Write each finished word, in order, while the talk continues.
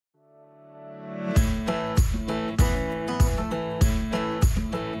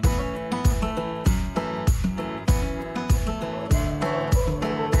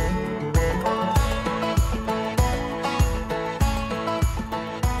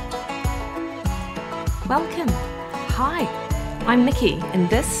Welcome. Hi, I'm Mikki, and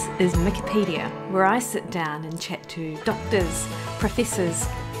this is Mikkipedia, where I sit down and chat to doctors, professors,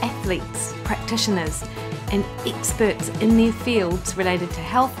 athletes, practitioners, and experts in their fields related to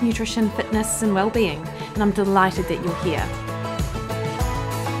health, nutrition, fitness, and well-being. And I'm delighted that you're here.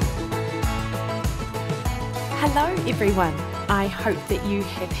 Hello, everyone. I hope that you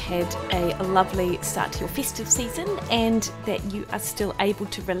have had a lovely start to your festive season and that you are still able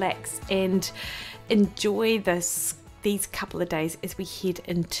to relax and enjoy these couple of days as we head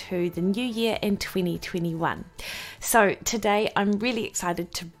into the new year in 2021. So today I'm really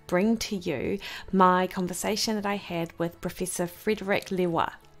excited to bring to you my conversation that I had with Professor Frederic Leroy.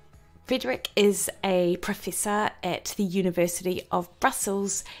 Frederic is a professor at the University of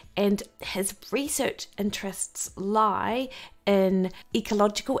Brussels, and his research interests lie in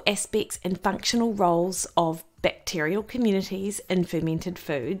ecological aspects and functional roles of bacterial communities in fermented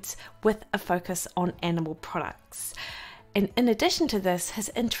foods with a focus on animal products. And in addition to this, his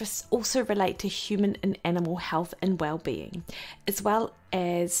interests also relate to human and animal health and well-being, as well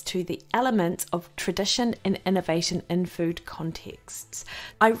as to the elements of tradition and innovation in food contexts.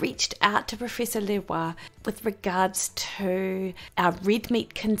 I reached out to Professor Leroy with regards to our red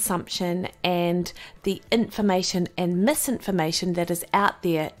meat consumption and the information and misinformation that is out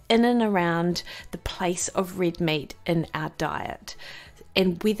there in and around the place of red meat in our diet,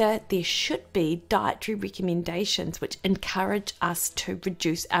 and whether there should be dietary recommendations which encourage us to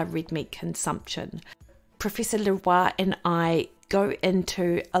reduce our red meat consumption. Professor Leroy and I go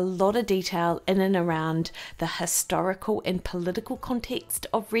into a lot of detail in and around the historical and political context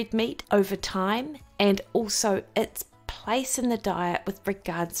of red meat over time, and also its place in the diet with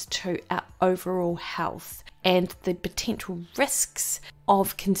regards to our overall health and the potential risks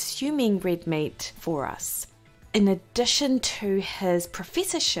of consuming red meat for us. In addition to his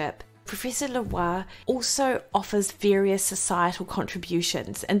professorship, Professor Leroy also offers various societal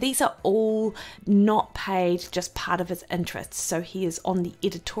contributions, and these are all not paid, just part of his interests. So he is on the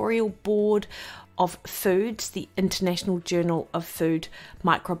editorial board of Foods, the International Journal of Food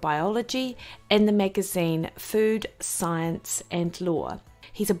Microbiology, and the magazine Food, Science and Law.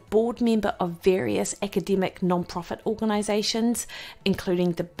 He's a board member of various academic non-profit organisations,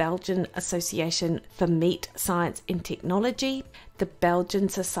 including the Belgian Association for Meat Science and Technology, the Belgian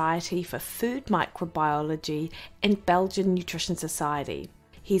Society for Food Microbiology, and Belgian Nutrition Society.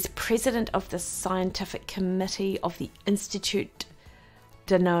 He's president of the Scientific Committee of the Institut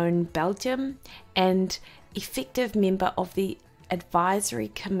Danone Belgium and effective member of the Advisory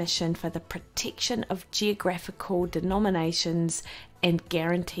Commission for the Protection of Geographical Denominations and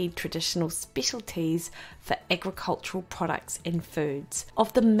Guaranteed Traditional Specialties for Agricultural Products and Foods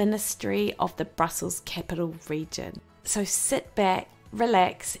of the Ministry of the Brussels Capital Region. So sit back,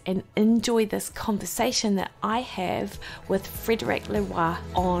 relax and enjoy this conversation that I have with Frederic Leroy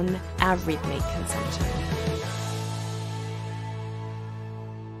on our red meat consumption.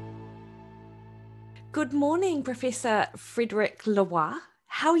 Good morning, Professor Frederic Leroy.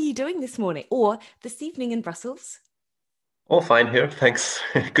 How are you doing this morning or this evening in Brussels? All fine here, thanks.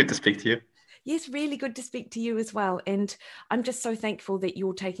 Good to speak to you. Yes, really good to speak to you as well. And I'm just so thankful that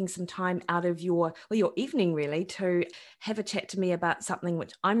you're taking some time out of your evening really to have a chat to me about something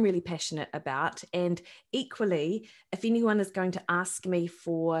which I'm really passionate about. And equally, if anyone is going to ask me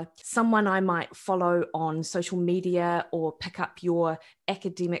for someone I might follow on social media or pick up your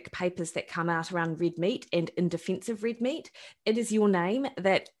academic papers that come out around red meat and in defense of red meat, it is your name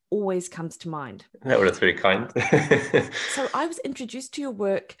that always comes to mind. No, that's very kind. So I was introduced to your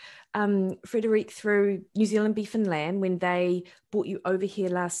work, Frederic, through New Zealand Beef and Lamb when they brought you over here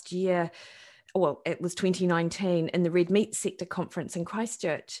last year. Well, it was 2019 in the Red Meat Sector Conference in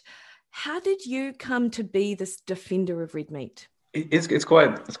Christchurch. How did you come to be this defender of red meat? It's quite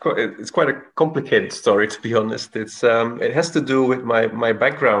a complicated story, to be honest. It has to do with my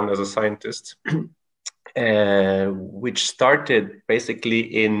background as a scientist. Which started basically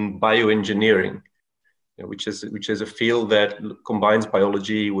in bioengineering, which is a field that combines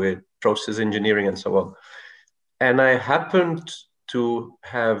biology with process engineering and so on. And I happened to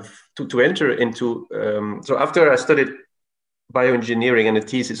have to enter into so after I studied bioengineering and a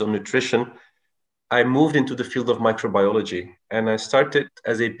thesis on nutrition, I moved into the field of microbiology, and I started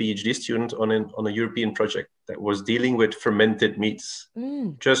as a PhD student on a European project that was dealing with fermented meats.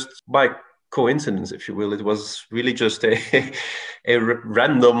 Just by coincidence, if you will, it was really just a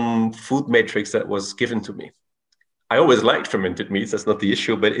random food matrix that was given to me. I always liked fermented meats, that's not the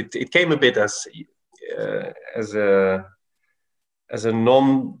issue, but it came a bit as as a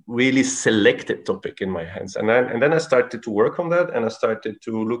non really selected topic in my hands. And then I started to work on that, and I started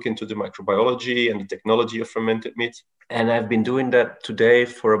to look into the microbiology and the technology of fermented meat. And I've been doing that today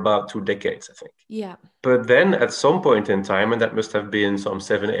for about 2 decades, I think. Yeah. But then at some point in time, and that must have been some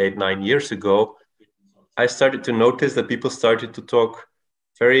 7, 8, 9 years ago, I started to notice that people started to talk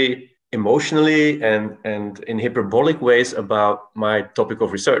very emotionally and in hyperbolic ways about my topic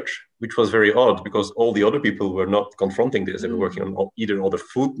of research, which was very odd because all the other people were not confronting this. They were working on either other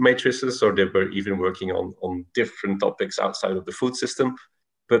food matrices, or they were even working on different topics outside of the food system.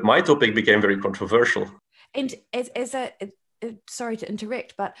 But my topic became very controversial. And as a sorry to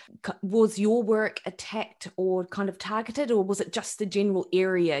interrupt, but was your work attacked or kind of targeted, or was it just the general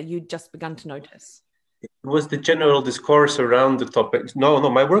area you'd just begun to notice? It was the general discourse around the topic. No,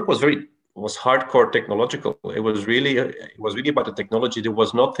 my work was hardcore technological. It was really about the technology. There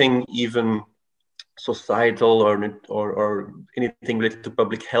was nothing even societal or anything related to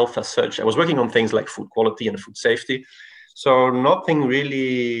public health as such. I was working on things like food quality and food safety, so nothing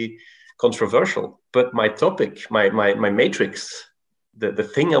really controversial. But my topic, my matrix, the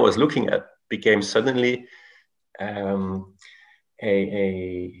thing I was looking at became suddenly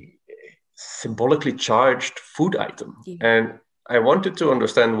a symbolically charged food item. Yeah. And I wanted to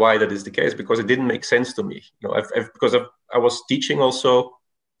understand why that is the case, because it didn't make sense to me. I was teaching also.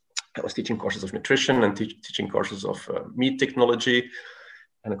 I was teaching courses of nutrition and teaching courses of meat technology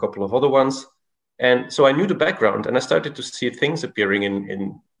and a couple of other ones. And so I knew the background, and I started to see things appearing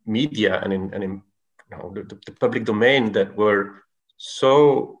in media and in the public domain that were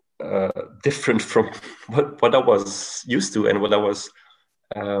so different from what I was used to and what I was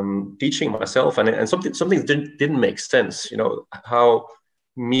teaching myself, and something didn't make sense. How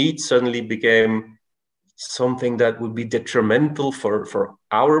meat suddenly became something that would be detrimental for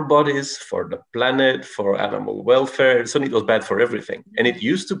our bodies, for the planet, for animal welfare. Suddenly it was bad for everything. And it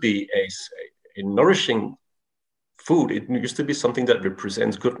used to be a nourishing food. It used to be something that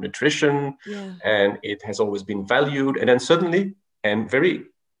represents good nutrition, and it has always been valued. And then suddenly, and very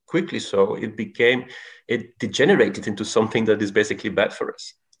quickly so, it degenerated into something that is basically bad for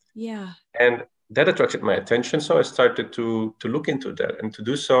us. Yeah. And that attracted my attention. So I started to look into that. And to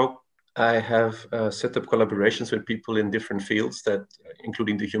do so, I have set up collaborations with people in different fields, that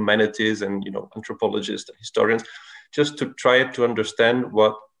including the humanities and anthropologists and historians, just to try to understand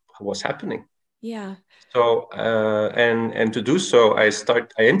what was happening. Yeah. So and to do so, I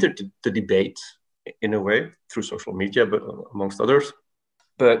entered the debate in a way through social media, but amongst others.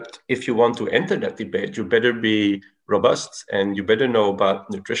 But if you want to enter that debate, you better be robust, and you better know about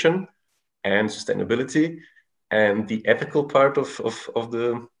nutrition and sustainability and the ethical part of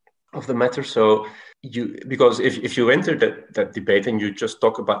the matter. So because if you enter that debate and you just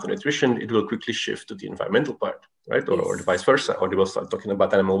talk about the nutrition, it will quickly shift to the environmental part, right? Or vice versa, or they will start talking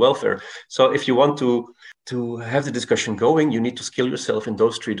about animal welfare. So if you want to have the discussion going, you need to skill yourself in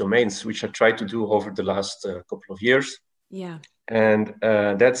those 3 domains, which I tried to do over the last couple of years. Yeah. And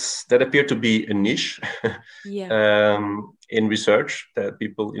that appeared to be a niche in research, that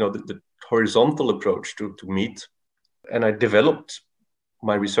people, the horizontal approach to meat. And I developed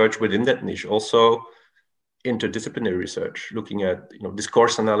my research within that niche, also interdisciplinary research, looking at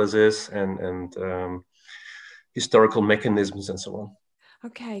discourse analysis and historical mechanisms and so on.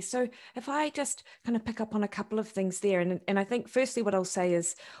 Okay, so if I just kind of pick up on a couple of things there, and I think firstly what I'll say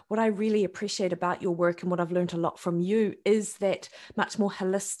is what I really appreciate about your work and what I've learned a lot from you is that much more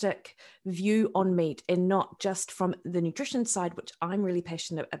holistic view on meat, and not just from the nutrition side, which I'm really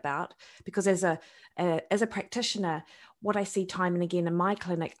passionate about, because as a practitioner, what I see time and again in my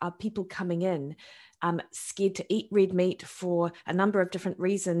clinic are people coming in scared to eat red meat for a number of different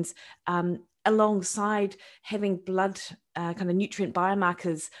reasons, alongside having blood kind of nutrient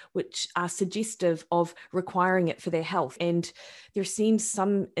biomarkers which are suggestive of requiring it for their health. And there seems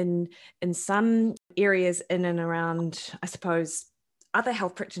some in some areas in and around, I suppose, other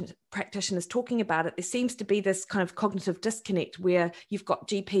health practitioners talking about it, there seems to be this kind of cognitive disconnect where you've got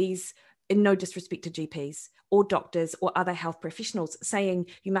GPs, in no disrespect to GPs or doctors or other health professionals, saying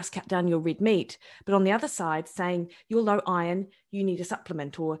you must cut down your red meat, but on the other side saying you're low iron, you need a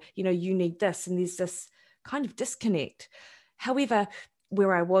supplement, or you need this, and there's this kind of disconnect. However,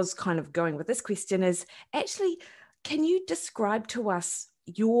 where I was kind of going with this question is actually, can you describe to us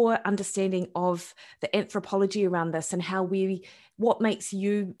your understanding of the anthropology around this, and what makes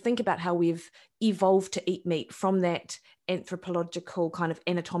you think about how we've evolved to eat meat from that anthropological kind of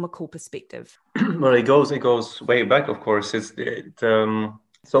anatomical perspective? Well, it goes way back, of course. At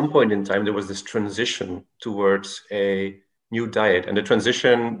some point in time, there was this transition towards a new diet, and the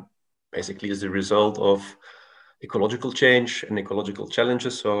transition basically is the result of ecological change and ecological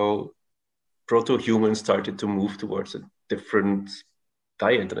challenges. So proto-humans started to move towards a different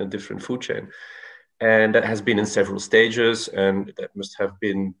diet and a different food chain. And that has been in several stages, and that must have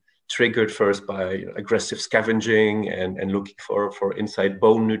been triggered first by aggressive scavenging and looking for inside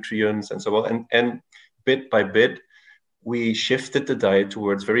bone nutrients and so on. And bit by bit, we shifted the diet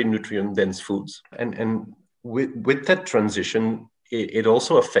towards very nutrient-dense foods. And with that transition, it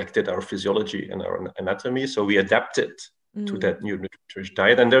also affected our physiology and our anatomy. So we adapted to that new nutritious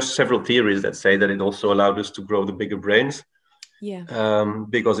diet. And there's several theories that say that it also allowed us to grow the bigger brains. Yeah.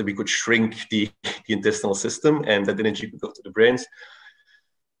 Because we could shrink the intestinal system and that energy could go to the brains.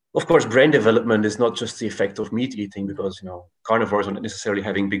 Of course, brain development is not just the effect of meat eating, because carnivores are not necessarily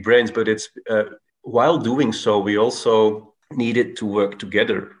having big brains, but it's while doing so, we also needed to work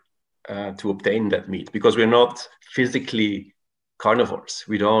together to obtain that meat, because we're not physically carnivores.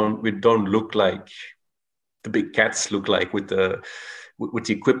 We don't look like the big cats look like with the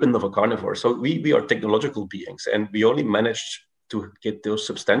equipment of a carnivore. So we are technological beings, and we only managed to get those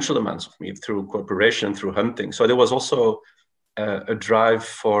substantial amounts of meat through cooperation, through hunting. So there was also a drive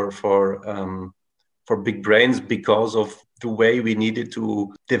for big brains because of the way we needed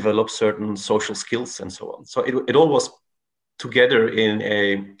to develop certain social skills and so on. So it all was together in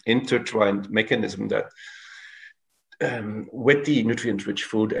a intertwined mechanism that with the nutrient-rich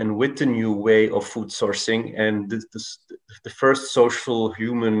food and with the new way of food sourcing and the first social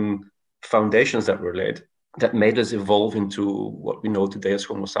human foundations that were laid, that made us evolve into what we know today as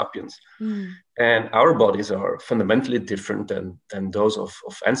Homo sapiens. And our bodies are fundamentally different than those of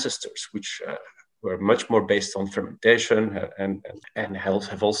ancestors, which were much more based on fermentation and health,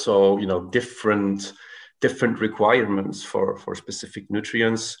 have also different requirements for specific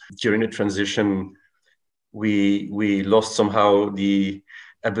nutrients. During the transition, we lost somehow the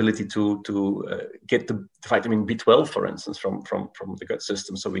ability to get the vitamin B12, for instance, from the gut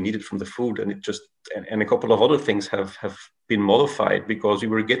system. So we need it from the food, and and a couple of other things have been modified because we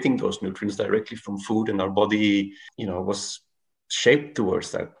were getting those nutrients directly from food, and our body, was shaped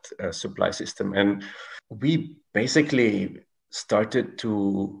towards that supply system. And we basically started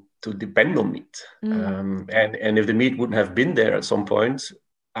to depend on meat. And if the meat wouldn't have been there at some point,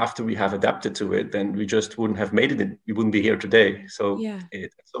 after we have adapted to it, then we just wouldn't have made it. We wouldn't be here today. So at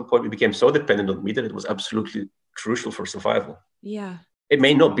some point, we became so dependent on meat that it was absolutely crucial for survival. Yeah. It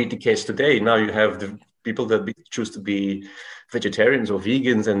may not be the case today. Now you have the people that choose to be vegetarians or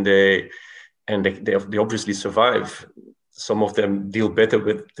vegans, and they obviously survive. Some of them deal better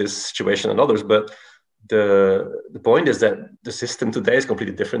with this situation than others, but the point is that the system today is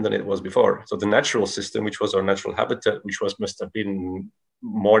completely different than it was before. So the natural system, which was our natural habitat, which must have been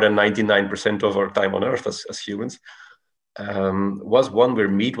more than 99% of our time on Earth as humans, was one where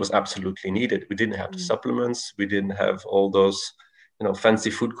meat was absolutely needed. We didn't have the supplements. We didn't have all those, fancy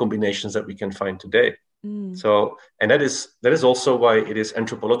food combinations that we can find today. So, and that is also why it is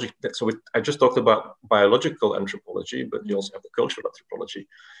anthropological. So I just talked about biological anthropology, but you also have the cultural anthropology,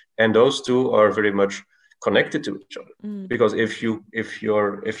 and those two are very much connected to each other. Because if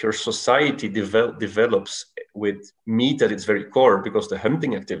your society develops with meat at its very core, because the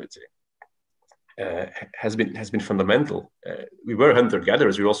hunting activity has been fundamental. We were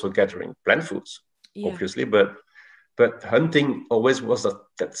hunter-gatherers. We were also gathering plant foods, obviously, but hunting always was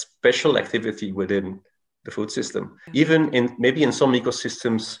that special activity within the food system. Even maybe in some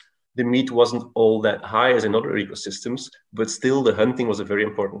ecosystems, the meat wasn't all that high as in other ecosystems, but still the hunting was a very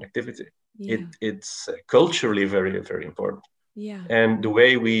important activity. It's culturally very, very important. And the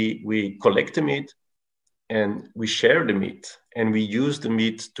way we collect the meat, and we share the meat, and we use the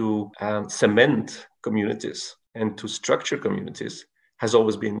meat to cement communities and to structure communities, has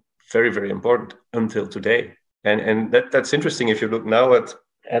always been very, very important until today. And that's interesting if you look now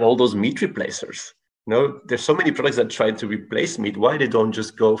at all those meat replacers. There's so many products that try to replace meat. Why they don't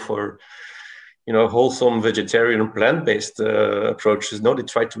just go for wholesome vegetarian plant-based approaches? No, they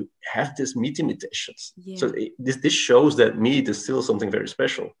try to have these meat imitations. So this shows that meat is still something very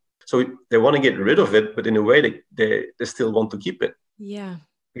special. So they want to get rid of it, but in a way they still want to keep it.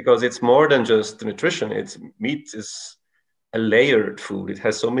 Because it's more than just nutrition. Meat is a layered food. It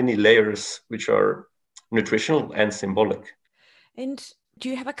has so many layers which are nutritional and symbolic. And do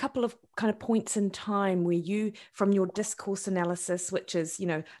you have a couple of kind of points in time where you, from your discourse analysis, which is,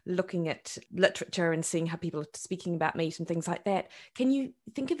 looking at literature and seeing how people are speaking about meat and things like that, can you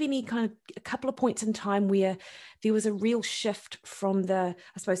think of any kind of a couple of points in time where there was a real shift from the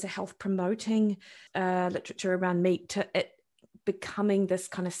health promoting literature around meat to it becoming this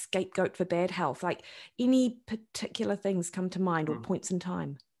kind of scapegoat for bad health? Like, any particular things come to mind or points in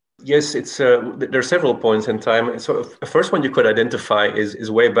time? Yes, there are several points in time. So the first one you could identify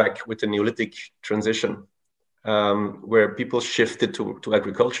is way back with the Neolithic transition, where people shifted to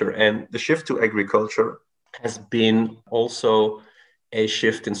agriculture. And the shift to agriculture has been also a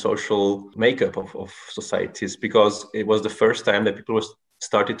shift in social makeup of societies, because it was the first time that people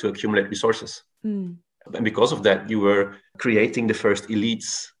started to accumulate resources. Mm. And because of that, you were creating the first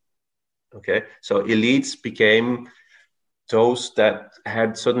elites. Okay, so elites became those that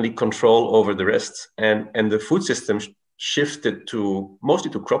had suddenly control over the rest, and the food system shifted to mostly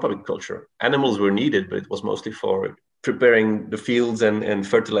to crop agriculture. Animals were needed, but it was mostly for preparing the fields and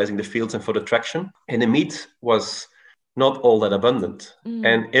fertilizing the fields and for the traction. And the meat was not all that abundant.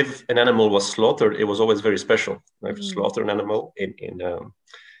 And if an animal was slaughtered, it was always very special. If you slaughter an animal in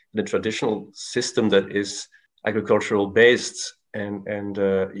a traditional system that is agricultural based, and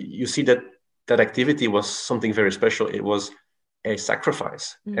you see that that activity was something very special. It was a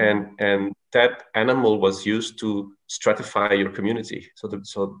sacrifice, and that animal was used to stratify your community. So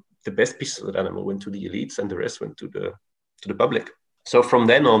the best piece of that animal went to the elites, and the rest went to the public. So from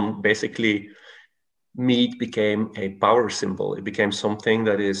then on, basically, meat became a power symbol. It became something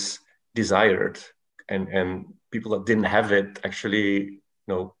that is desired, and people that didn't have it actually,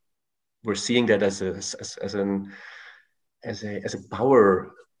 were seeing that as a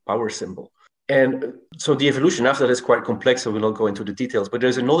power symbol. And so the evolution after that is quite complex, so we'll not go into the details. But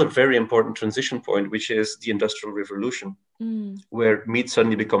there's another very important transition point, which is the Industrial Revolution, where meat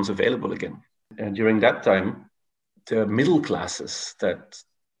suddenly becomes available again. And during that time, the middle classes that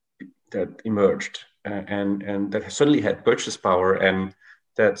emerged, and that suddenly had purchase power, and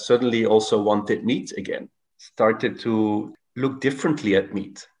that suddenly also wanted meat again, started to look differently at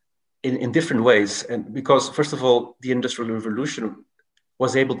meat in different ways. And because, first of all, the Industrial Revolution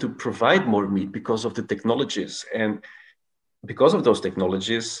was able to provide more meat because of the technologies. And because of those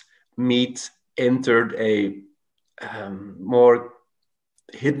technologies, meat entered a more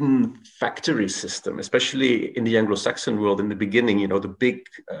hidden factory system, especially in the Anglo-Saxon world in the beginning, the big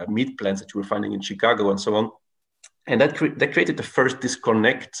meat plants that you were finding in Chicago and so on. And that created the first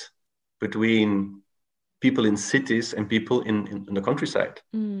disconnect between people in cities and people in the countryside,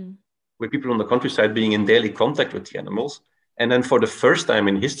 with people on the countryside being in daily contact with the animals. And then for the first time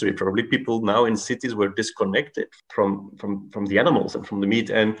in history, probably, people now in cities were disconnected from the animals and from the meat.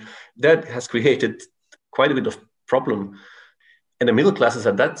 And that has created quite a bit of problem. And the middle classes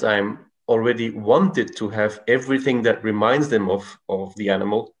at that time already wanted to have everything that reminds them of the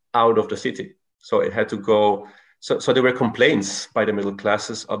animal out of the city. So it had to go. So there were complaints by the middle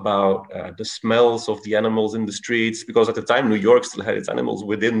classes about the smells of the animals in the streets, because at the time New York still had its animals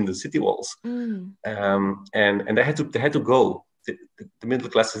within the city walls, and they had to go. The middle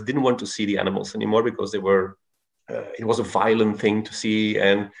classes didn't want to see the animals anymore because they were. It was a violent thing to see,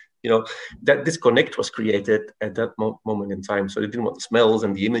 and that disconnect was created at that moment in time. So they didn't want the smells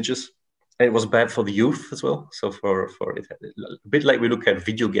and the images. And it was bad for the youth as well. So for it, a bit like we look at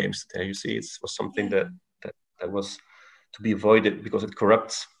video games today, you see, it was something that was to be avoided because it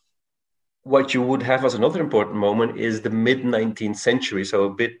corrupts. What you would have as another important moment is the mid-19th century.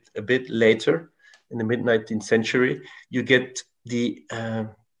 So a bit later, in the mid-19th century, you get the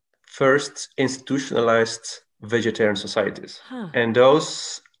first institutionalized vegetarian societies. And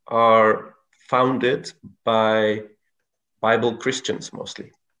those are founded by Bible Christians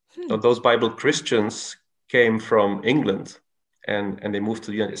mostly. So those Bible Christians came from England, and they moved to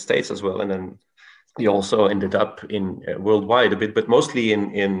the United States as well. And then they also ended up in worldwide a bit, but mostly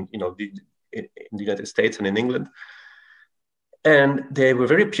in the United States and in England. And they were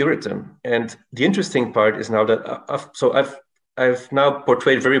very Puritan. And the interesting part is now that I've now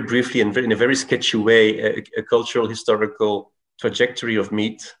portrayed very briefly and in a very sketchy way a cultural historical trajectory of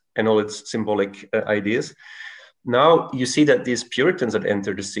meat and all its symbolic ideas. Now you see that these Puritans that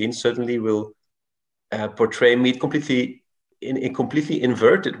enter the scene certainly will portray meat completely in a completely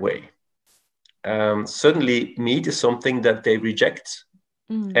inverted way. Suddenly, meat is something that they reject,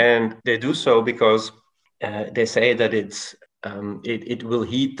 and they do so because they say that it will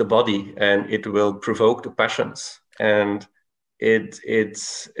heat the body and it will provoke the passions, and it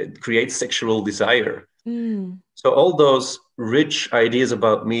creates sexual desire. So all those rich ideas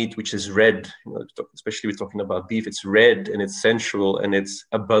about meat, which is red, especially we're talking about beef, it's red and it's sensual and it's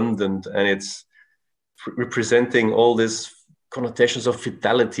abundant and it's representing all these connotations of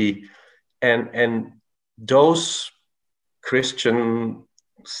vitality. And those Christian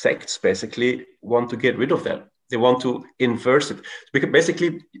sects basically want to get rid of that. They want to inverse it. Because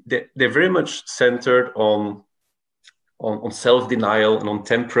basically, they're very much centered on self-denial and on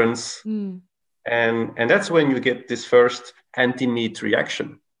temperance. And that's when you get this first anti-meat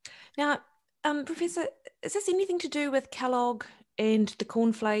reaction. Now, Professor, is this anything to do with Kellogg and the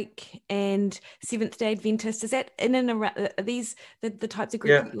cornflake and Seventh-day Adventist? Is that in and around, are these the types of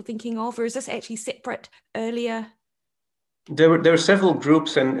groups that you're thinking of, or is this actually separate earlier? There were several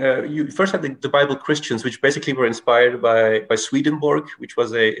groups, and you first had the Bible Christians, which basically were inspired by Swedenborg, which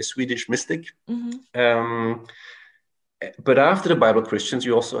was a Swedish mystic. Mm-hmm. But after the Bible Christians,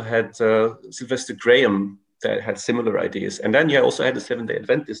 you also had Sylvester Graham that had similar ideas, and then you also had the Seventh-day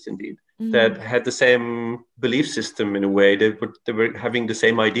Adventists, indeed, that had the same belief system in a way. They were having the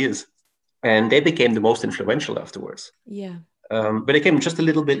same ideas, and they became the most influential afterwards. Yeah. But they came just a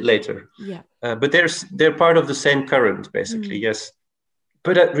little bit later. Yeah. But they're part of the same current, basically, yes.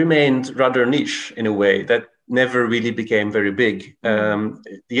 But that remained rather niche in a way that never really became very big. The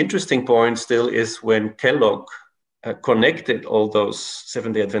interesting point still is when Kellogg connected all those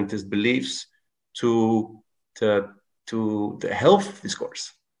Seventh-day Adventist beliefs to the health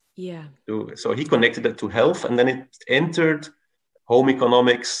discourse. Yeah. So he connected it to health, and then it entered home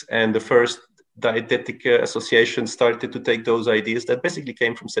economics, and the first dietetic association started to take those ideas that basically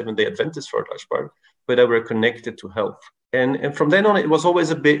came from Seventh-day Adventists for a large part, but that were connected to health. And from then on, it was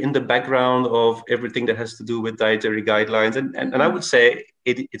always a bit in the background of everything that has to do with dietary guidelines. And I would say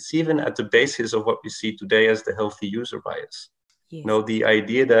it's even at the basis of what we see today as the healthy user bias. Yes. You know, the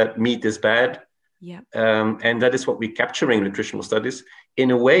idea that meat is bad. Yeah. And that is what we capture in nutritional studies.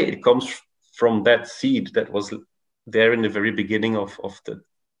 In a way, it comes from that seed that was there in the very beginning of the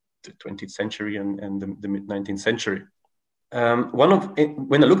 20th century and the mid-19th century.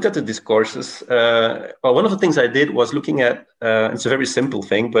 When I looked at the discourses, one of the things I did was looking at, it's a very simple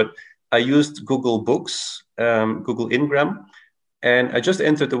thing, but I used Google Books, Google Ngram, and I just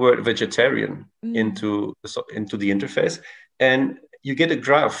entered the word vegetarian into the interface, and you get a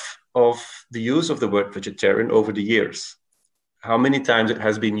graph of the use of the word vegetarian over the years, how many times it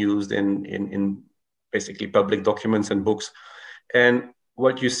has been used in basically public documents and books. And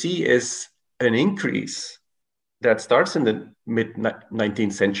what you see is an increase that starts in the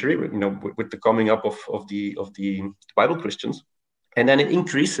mid-19th century, you know, with the coming up of the Bible Christians, and then it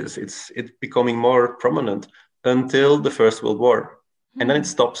increases. It's becoming more prominent until the First World War, and then it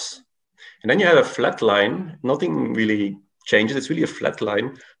stops. And then you have a flat line. Nothing really changes. It's really a flat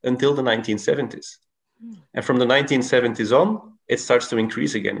line until the 1970s. And from the 1970s on, it starts to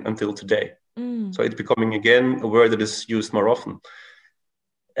increase again until today. So it's becoming again a word that is used more often.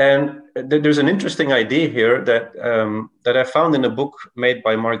 And there's an interesting idea here that I found in a book made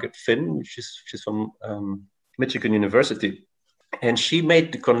by Margaret Finn, she's from Michigan University. And she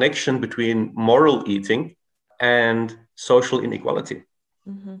made the connection between moral eating and social inequality.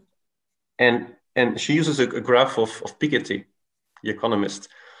 Mm-hmm. And she uses a graph of Piketty, the economist.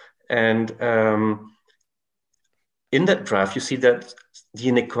 And in that graph, you see that the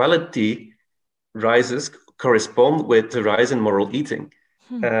inequality rises correspond with the rise in moral eating.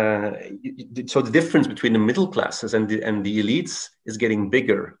 So the difference between the middle classes and the elites is getting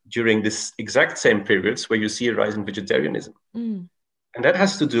bigger during this exact same periods where you see a rise in vegetarianism. And that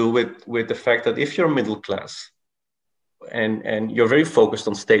has to do with the fact that if you're middle class and you're very focused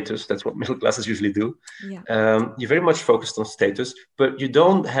on status, that's what middle classes usually do. Yeah. You're very much focused on status, but you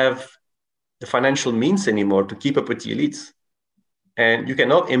don't have the financial means anymore to keep up with the elites. And you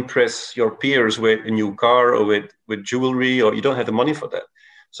cannot impress your peers with a new car or with jewelry, or you don't have the money for that.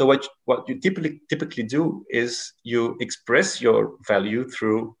 So what you typically do is you express your value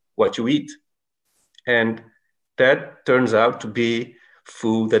through what you eat. And that turns out to be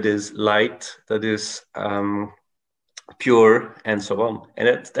food that is light, that is pure, and so on.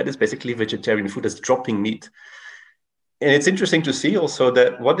 And that is basically vegetarian food, that's dropping meat. And it's interesting to see also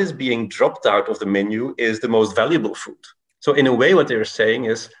that what is being dropped out of the menu is the most valuable food. So in a way, what they're saying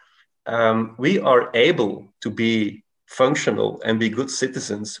is we are able to be functional and be good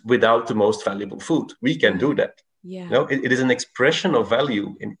citizens without the most valuable food. We can do that. Yeah. You know, it is an expression of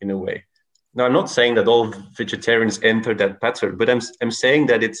value in a way. Now, I'm not saying that all vegetarians enter that pattern, but I'm saying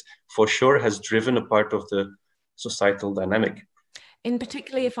that it's for sure has driven a part of the societal dynamic. And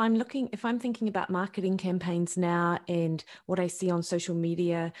particularly if I'm thinking about marketing campaigns now and what I see on social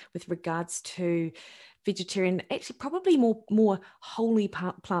media with regards to vegetarian, actually probably more wholly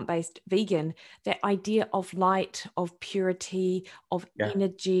plant-based vegan, that idea of light, of purity, of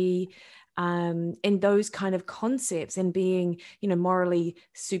energy, and those kind of concepts, and being, you know, morally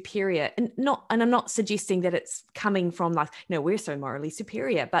superior, and I'm not suggesting that it's coming from like, you know, we're so morally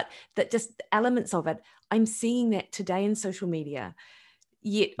superior, but that just elements of it, I'm seeing that today in social media.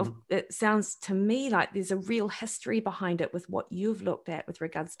 Yet it sounds to me like there's a real history behind it with what you've looked at with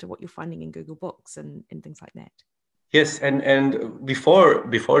regards to what you're finding in Google Books and things like that. Yes, and before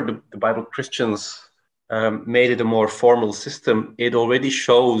the Bible, Christians made it a more formal system. It already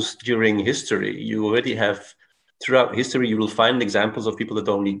shows during history. You already have throughout history. You will find examples of people that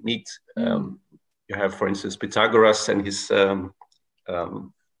don't eat meat. You have, for instance, Pythagoras and his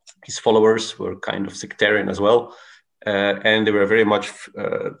followers were kind of sectarian as well. And they were very much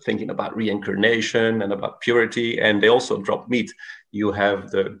thinking about reincarnation and about purity, and they also dropped meat. You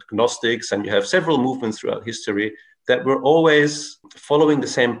have the Gnostics, and you have several movements throughout history that were always following the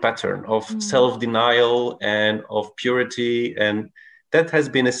same pattern of self-denial and of purity, and that has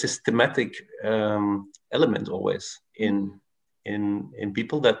been a systematic element always in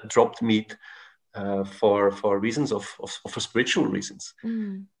people that dropped meat for reasons of for spiritual reasons.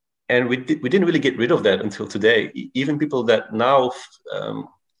 And we didn't really get rid of that until today. Even people that now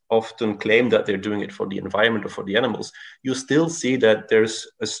often claim that they're doing it for the environment or for the animals, you still see that there's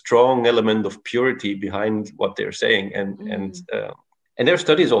a strong element of purity behind what they're saying. And there are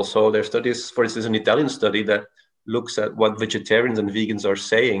studies also. There are studies, for instance, an Italian study that looks at what vegetarians and vegans are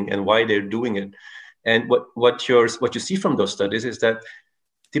saying and why they're doing it. And what you see from those studies is that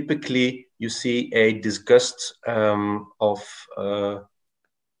typically you see a disgust of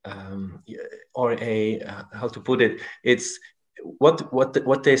or a how to put it, it's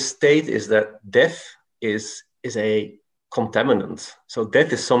what they state is that death is a contaminant. So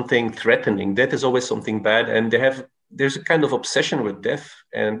death is something threatening, death is always something bad, and there's a kind of obsession with death.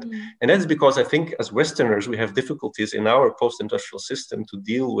 And that's because I think as Westerners we have difficulties in our post-industrial system to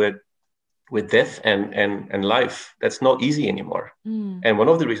deal with death and life. That's not easy anymore. And one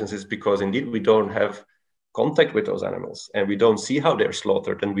of the reasons is because indeed we don't have contact with those animals, and we don't see how they're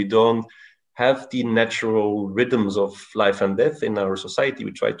slaughtered, and we don't have the natural rhythms of life and death in our society.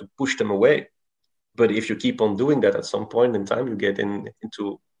 We try to push them away. But if you keep on doing that, at some point in time, you get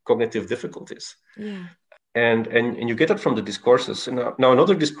into cognitive difficulties. Yeah. And you get that from the discourses. Now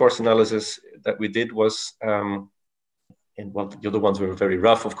another discourse analysis that we did was, and well, the other ones were very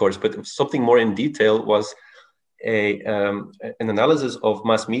rough, of course, but something more in detail was an analysis of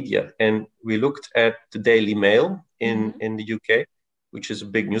mass media. And we looked at the Daily Mail in the UK, which is a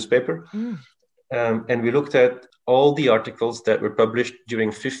big newspaper. And we looked at all the articles that were published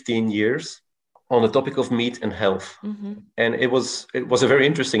during 15 years on the topic of meat and health. And it was a very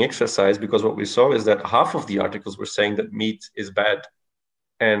interesting exercise, because what we saw is that half of the articles were saying that meat is bad,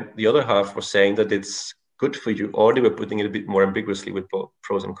 and the other half were saying that it's good for you, or they were putting it a bit more ambiguously with both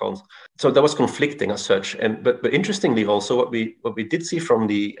pros and cons. So that was conflicting as such. And but interestingly, also what we did see from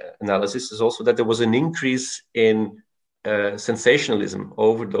the analysis is also that there was an increase in sensationalism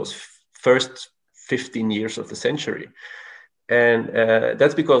over those first 15 years of the century. And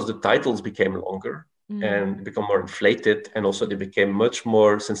that's because the titles became longer and become more inflated, and also they became much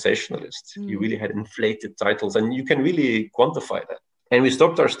more sensationalist. You really had inflated titles, and you can really quantify that. And we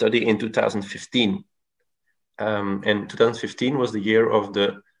stopped our study in 2015. And 2015 was the year of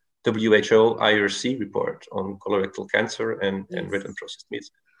the WHO IRC report on colorectal cancer and red and processed meats.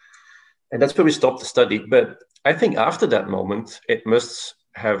 And that's where we stopped the study. But I think after that moment, it must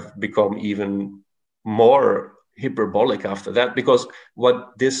have become even more hyperbolic after that, because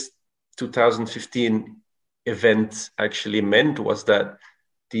what this 2015 event actually meant was that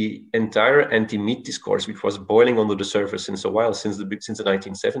the entire anti-meat discourse, which was boiling under the surface since a while, since the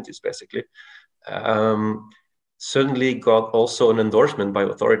 1970s, basically, suddenly got also an endorsement by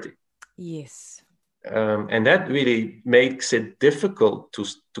authority. Yes. And that really makes it difficult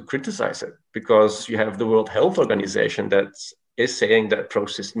to criticize it, because you have the World Health Organization that is saying that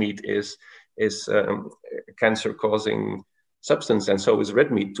processed meat is a cancer-causing substance, and so is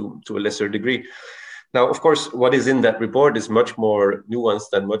red meat to a lesser degree. Now, of course, what is in that report is much more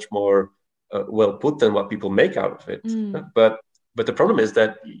nuanced and much more well put than what people make out of it. But the problem is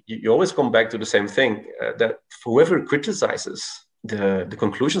that you always come back to the same thing, that whoever criticizes the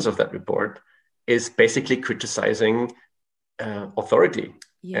conclusions of that report is basically criticizing authority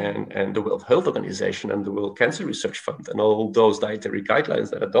and the World Health Organization and the World Cancer Research Fund and all those dietary guidelines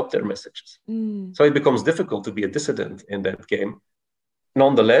that adopt their messages. So it becomes difficult to be a dissident in that game.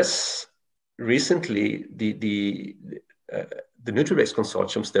 Nonetheless, recently the Nutri-Rex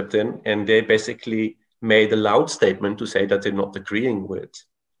consortium stepped in, and they basically made a loud statement to say that they're not agreeing with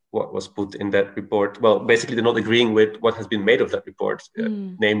what was put in that report. Well, basically, they're not agreeing with what has been made of that report,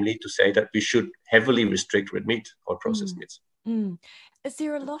 namely to say that we should heavily restrict red meat or processed meats. Is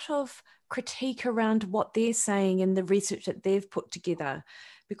there a lot of critique around what they're saying in the research that they've put together?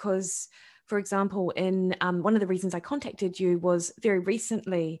 Because, for example, in one of the reasons I contacted you was very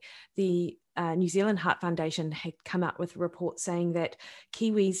recently, the New Zealand Heart Foundation had come out with a report saying that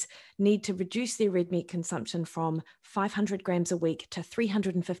Kiwis need to reduce their red meat consumption from 500 grams a week to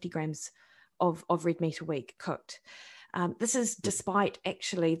 350 grams of red meat a week cooked. This is despite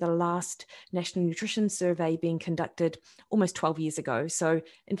actually the last National Nutrition Survey being conducted almost 12 years ago. So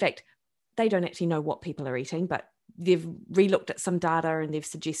in fact, they don't actually know what people are eating, but they've relooked at some data and they've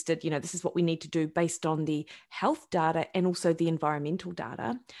suggested, this is what we need to do based on the health data and also the environmental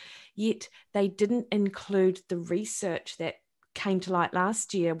data. Yet they didn't include the research that came to light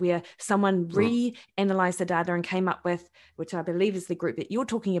last year where someone reanalyzed the data and came up with, which I believe is the group that you're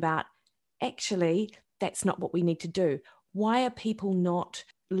talking about, actually, that's not what we need to do. Why are people not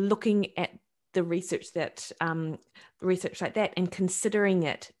looking at the research research like that and considering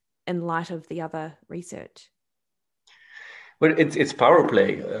it in light of the other research? Well, it's power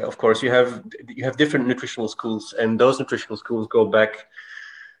play. Of course, you have different nutritional schools, and those nutritional schools go back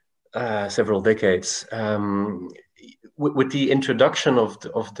several decades. With the introduction of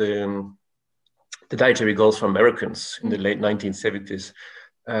the dietary goals for Americans in the late 1970s,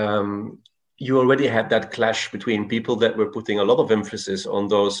 you already had that clash between people that were putting a lot of emphasis on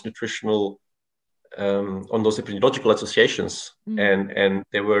those nutritional, on those epidemiological associations, and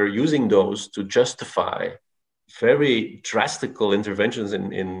they were using those to justify very drastical interventions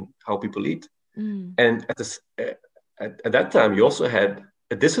in how people eat. And at that time, you also had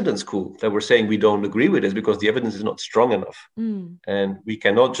a dissident school that were saying we don't agree with this because the evidence is not strong enough, and we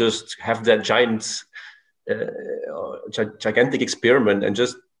cannot just have that gigantic experiment and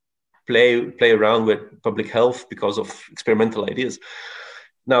just play around with public health because of experimental ideas.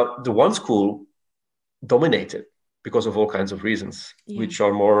 Now, the one school dominated because of all kinds of reasons, which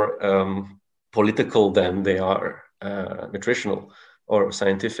are more political than they are nutritional or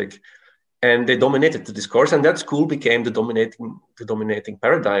scientific. And they dominated the discourse, and that school became the dominating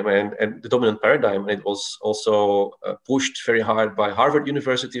paradigm and the dominant paradigm. And it was also pushed very hard by Harvard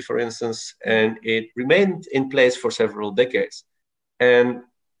University, for instance, and it remained in place for several decades. And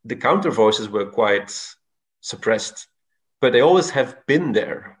the counter voices were quite suppressed, but they always have been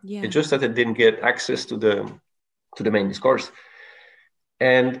there. It's just that they didn't get access to the main discourse.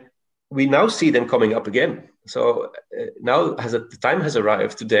 And we now see them coming up again. So now the time has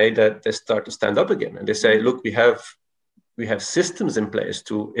arrived today that they start to stand up again, and they say, look, we have systems in place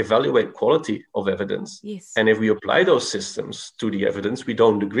to evaluate quality of evidence. Yes. And if we apply those systems to the evidence, we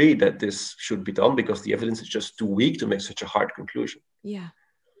don't agree that this should be done because the evidence is just too weak to make such a hard conclusion. Yeah.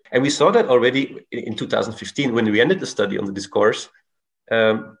 And we saw that already in 2015 when we ended the study on the discourse.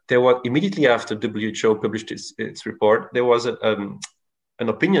 There was immediately after WHO published its report, there was an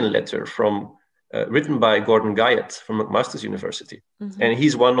opinion letter written by Gordon Guyatt from McMaster's University. And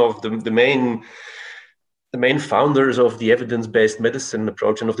he's one of the main founders of the evidence-based medicine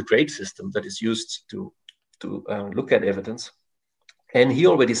approach and of the grade system that is used to look at evidence. And he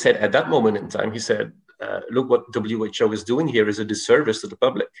already said at that moment in time, he said, look, what WHO is doing here is a disservice to the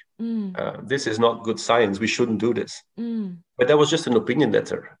public. This is not good science. We shouldn't do this. But that was just an opinion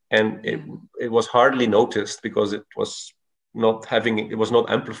letter. And it was hardly noticed because it was not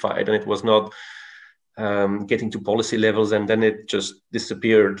amplified, and it was not getting to policy levels, and then it just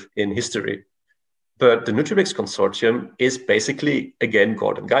disappeared in history. But the Nutribix Consortium is basically, again,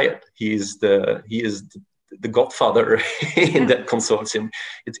 Gordon Guyatt. He is the godfather in that consortium.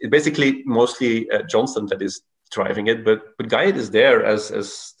 It's basically mostly Johnson that is driving it, but Guyatt is there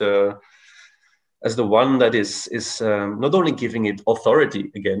as the one that is not only giving it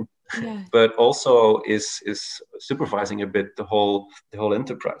authority again, but also is supervising a bit the whole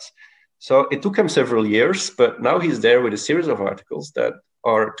enterprise. So it took him several years, but now he's there with a series of articles that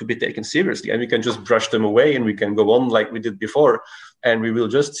are to be taken seriously, and we can just brush them away and we can go on like we did before, and we will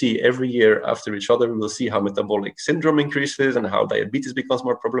just see every year after each other, we will see how metabolic syndrome increases and how diabetes becomes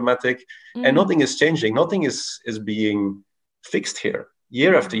more problematic, and nothing is changing, nothing is being fixed here.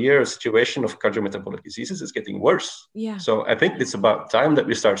 Year after year, the situation of cardiometabolic diseases is getting worse. So I think it's about time that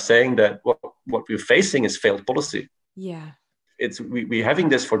we start saying that what we're facing is failed policy. We're having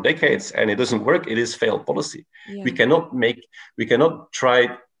this for decades and it doesn't work. It is failed policy. We cannot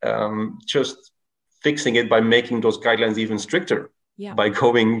try just fixing it by making those guidelines even stricter, by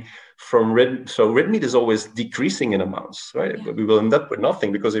going from red meat is always decreasing in amounts, right? But we will end up with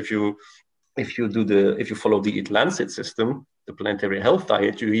nothing, because if you follow the Eat Lancet system, the planetary health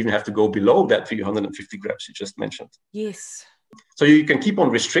diet, you even have to go below that 350 grams you just mentioned. Yes. So you can keep on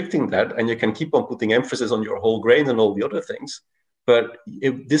restricting that, and you can keep on putting emphasis on your whole grain and all the other things, but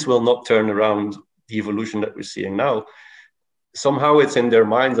this will not turn around the evolution that we're seeing now. Somehow it's in their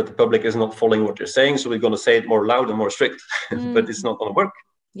minds that the public is not following what they're saying, so we're going to say it more loud and more strict, but it's not going to work.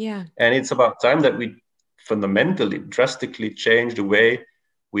 Yeah. And it's about time that we fundamentally, drastically change the way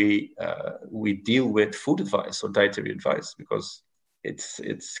we deal with food advice or dietary advice, because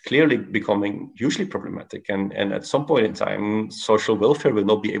it's clearly becoming hugely problematic. And at some point in time, social welfare will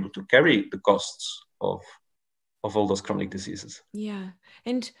not be able to carry the costs of all those chronic diseases. Yeah.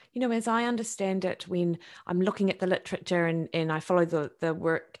 And, as I understand it, when I'm looking at the literature and I follow the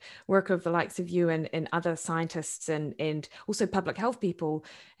work of the likes of you and other scientists and also public health people,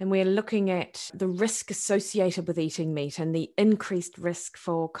 and we're looking at the risk associated with eating meat and the increased risk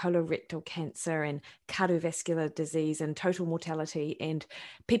for colorectal cancer and cardiovascular disease and total mortality. And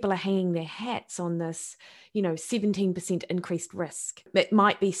people are hanging their hats on this, 17% increased risk. It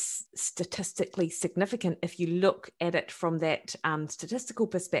might be statistically significant if you look at it from that statistical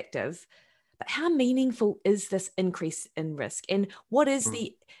perspective, but how meaningful is this increase in risk? And what is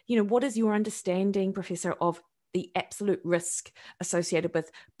what is your understanding, Professor, of the absolute risk associated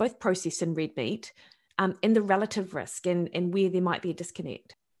with both processed and red meat, and the relative risk and where there might be a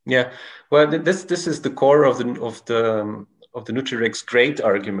disconnect? Yeah, well, this is the core of the Nutri-Rex great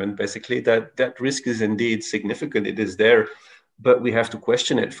argument, basically, that risk is indeed significant. It is there, but we have to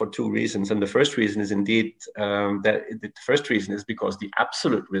question it for two reasons. And the first reason is indeed the first reason is because the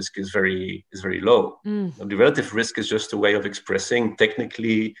absolute risk is very low. The relative risk is just a way of expressing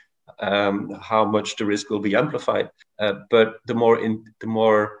technically how much the risk will be amplified. But the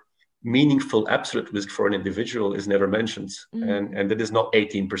more meaningful absolute risk for an individual is never mentioned. And that is not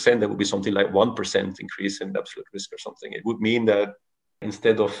 18%. That would be something like 1% increase in absolute risk or something. It would mean that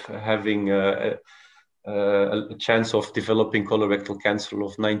instead of having a chance of developing colorectal cancer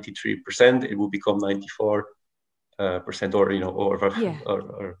of 93%, it will become 94%,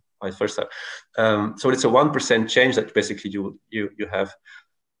 or vice versa. So it's a 1% change that basically you have.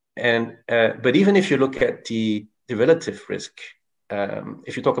 And but even if you look at the relative risk,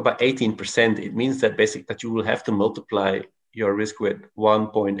 if you talk about 18%, it means that that you will have to multiply your risk with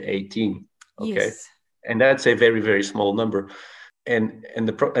 1.18. Okay, Yes. And that's a very, very small number. And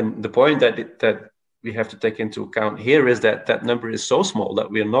the point that we have to take into account here is that number is so small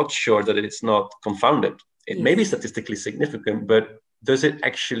that we are not sure that it's not confounded. It may be statistically significant, but does it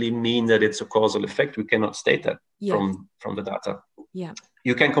actually mean that it's a causal effect? We cannot state that from the data. Yeah.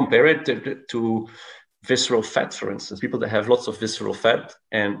 You can compare it to visceral fat, for instance. People that have lots of visceral fat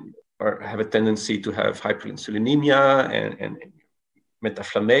and have a tendency to have hyperinsulinemia and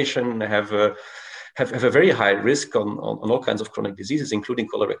metaflammation, have a very high risk on all kinds of chronic diseases, including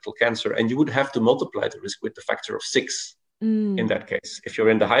colorectal cancer. And you would have to multiply the risk with the factor of 6 in that case. If you're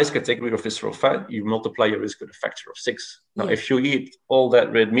in the highest category of visceral fat, you multiply your risk with a factor of 6. Now, if you eat all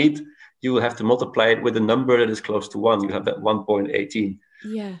that red meat, you will have to multiply it with a number that is close to 1. You have that 1.18.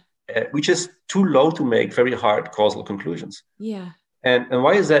 Yeah. Which is too low to make very hard causal conclusions. Yeah. And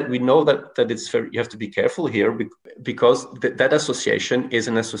why is that? We know that it's you have to be careful here because that association is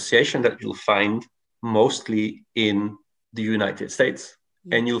an association that you'll find mostly in the United States.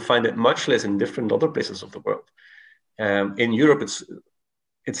 And you'll find it much less in different other places of the world. In Europe,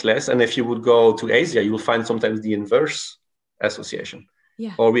 it's less. And if you would go to Asia, you will find sometimes the inverse association.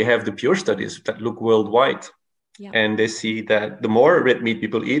 Yeah. Or we have the pure studies that look worldwide. Yeah. And they see that the more red meat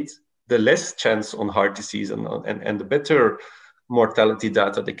people eat, the less chance on heart disease and the better mortality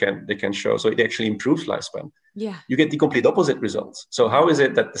data they can show. So it actually improves lifespan. Yeah. You get the complete opposite results. So how is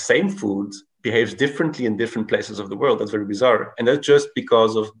it that the same food behaves differently in different places of the world? That's very bizarre. And that's just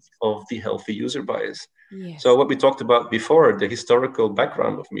because of the healthy user bias. Yes. So what we talked about before, the historical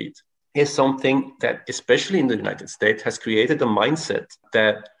background of meat, is something that, especially in the United States, has created a mindset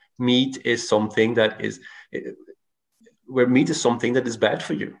that meat is something that is where meat is something that is bad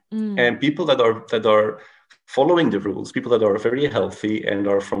for you. And people that are following the rules, people that are very healthy and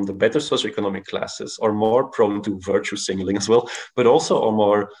are from the better socioeconomic classes, are more prone to virtue signaling as well, but also are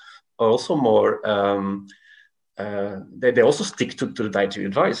more they also stick to the dietary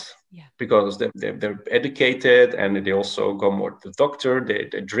advice. Yeah. Because they're educated and they also go more to the doctor, they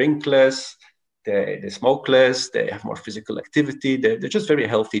drink less, they smoke less, they have more physical activity, they're just very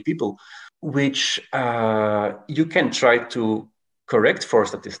healthy people, which you can try to correct for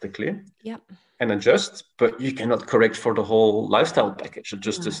statistically and adjust, but you cannot correct for the whole lifestyle package. It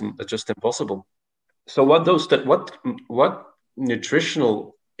just isn't, it's just impossible. So what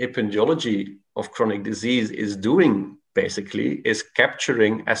nutritional epidemiology of chronic disease is doing basically is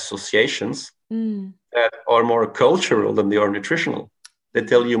capturing associations that are more cultural than they are nutritional. They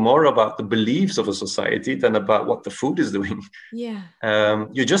tell you more about the beliefs of a society than about what the food is doing. Yeah.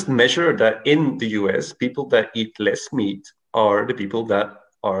 You just measure that in the US, people that eat less meat are the people that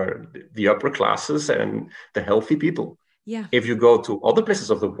are the upper classes and the healthy people. Yeah. If you go to other places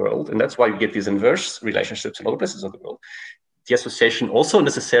of the world, and that's why you get these inverse relationships in other places of the world, the association also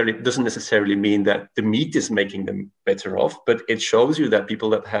doesn't necessarily mean that the meat is making them better off, but it shows you that people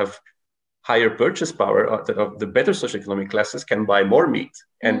that have higher purchase power, that of the better socioeconomic classes, can buy more meat.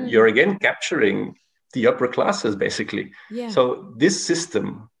 And you're again capturing the upper classes, basically. Yeah. So this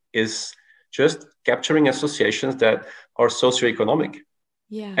system is just capturing associations that are socioeconomic.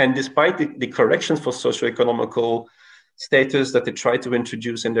 Yeah. And despite the corrections for socioeconomical status that they try to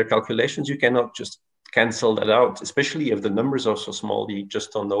introduce in their calculations, you cannot just cancel that out, especially if the numbers are so small. You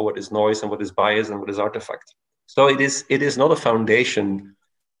just don't know what is noise and what is bias and what is artifact. So it is not a foundation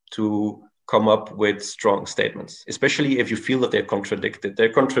to come up with strong statements, especially if you feel that they're contradicted.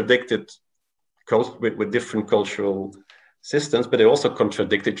 They're contradicted with different cultural systems, but they're also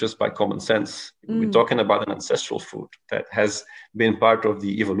contradicted just by common sense. We're talking about an ancestral food that has been part of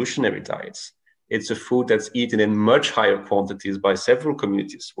the evolutionary diets. It's a food that's eaten in much higher quantities by several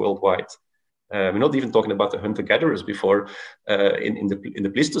communities worldwide. We're not even talking about the hunter-gatherers before in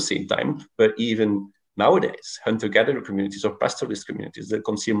the Pleistocene time, but even nowadays, hunter-gatherer communities or pastoralist communities that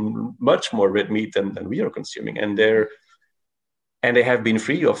consume much more red meat than we are consuming, and they have been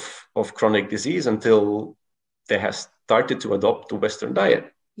free of chronic disease until they have started to adopt the Western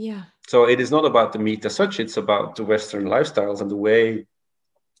diet. Yeah. So it is not about the meat as such; it's about the Western lifestyles and the way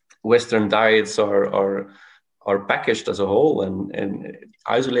Western diets are packaged as a whole, and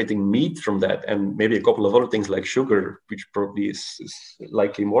isolating meat from that, and maybe a couple of other things like sugar, which probably is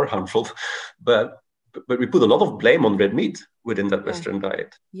likely more harmful, but we put a lot of blame on red meat within that Western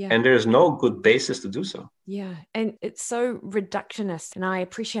diet. Yeah. And there's no good basis to do so. Yeah. And it's so reductionist. And I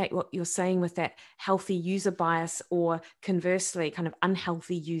appreciate what you're saying with that healthy user bias, or conversely, kind of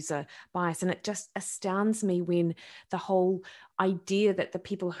unhealthy user bias. And it just astounds me when the whole idea that the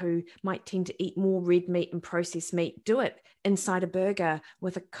people who might tend to eat more red meat and processed meat do it inside a burger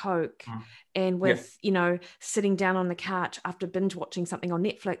with a Coke and with, sitting down on the couch after binge watching something on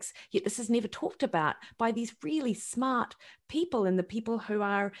Netflix. Yet this is never talked about by these really smart people, and the people who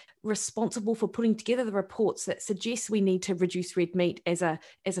are responsible for putting together the reports that suggest we need to reduce red meat as a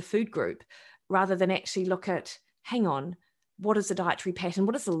food group, rather than actually look at, hang on, what is the dietary pattern?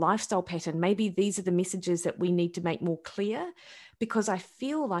 What is the lifestyle pattern? Maybe these are the messages that we need to make more clear, because I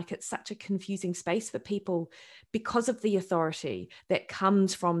feel like it's such a confusing space for people because of the authority that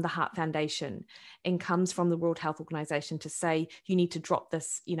comes from the Heart Foundation and comes from the World Health Organization to say, you need to drop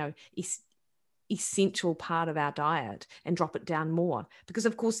this, essential part of our diet and drop it down more. Because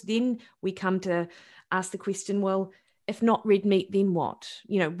of course, then we come to ask the question, well, if not red meat, then what?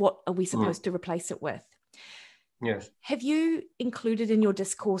 What are we supposed to replace it with? Yes. Have you included in your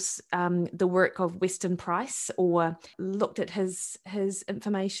discourse the work of Weston Price, or looked at his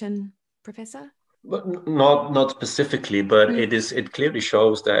information, Professor? But not specifically, but it clearly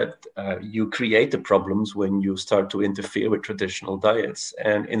shows that you create the problems when you start to interfere with traditional diets,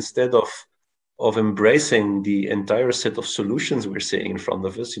 and instead of embracing the entire set of solutions we're seeing in front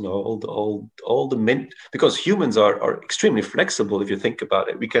of us, all the because humans are extremely flexible. If you think about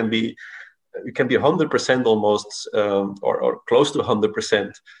it, we can be 100% almost, or close to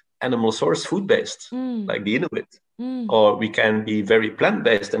 100% animal source food based, like the Inuit, or we can be very plant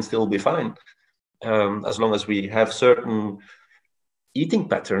based and still be fine, as long as we have certain eating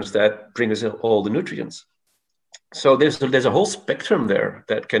patterns that bring us all the nutrients. So there's a whole spectrum there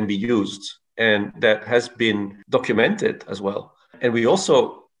that can be used, and that has been documented as well. And we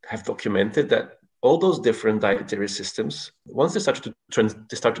also have documented that all those different dietary systems, once they start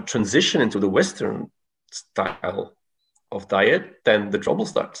to transition into the Western style of diet, then the trouble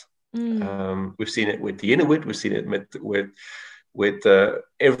starts. We've seen it with the Inuit. We've seen it with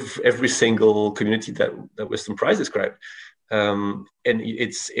every single community that Weston Price described. And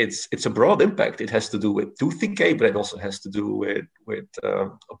it's a broad impact. It has to do with tooth decay, but it also has to do with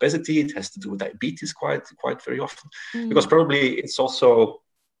obesity. It has to do with diabetes quite very often, because probably it's also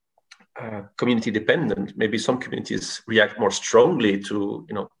community dependent. Maybe some communities react more strongly to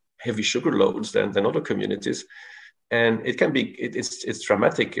heavy sugar loads than other communities, and it can be it's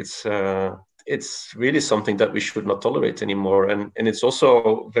dramatic. It's really something that we should not tolerate anymore. And it's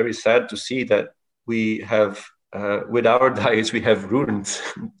also very sad to see that we have with our diets we have ruined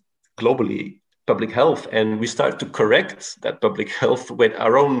globally public health, and we start to correct that public health with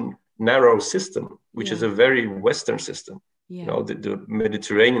our own narrow system, which is a very Western system. The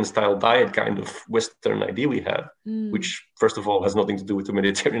Mediterranean style diet kind of Western idea we have, which first of all has nothing to do with the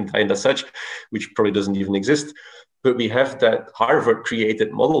Mediterranean diet as such, which probably doesn't even exist. But we have that Harvard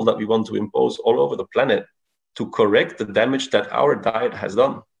created model that we want to impose all over the planet to correct the damage that our diet has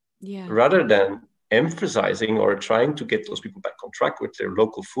done, rather than emphasizing or trying to get those people back on track with their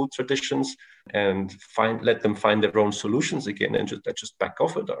local food traditions and let them find their own solutions again, and just back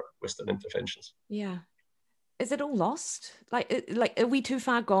off with our Western interventions. Yeah. Is it all lost? Like, are we too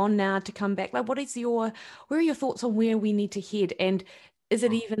far gone now to come back? Like, where are your thoughts on where we need to head? And is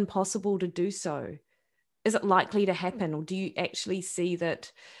it even possible to do so? Is it likely to happen? Or do you actually see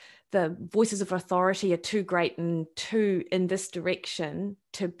that the voices of authority are too great and too in this direction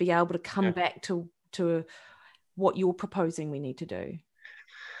to be able to come back to what you're proposing we need to do?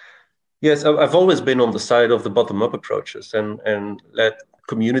 Yes, I've always been on the side of the bottom-up approaches and let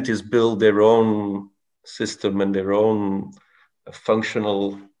communities build their own system and their own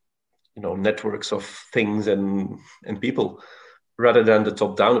functional, networks of things and people, rather than the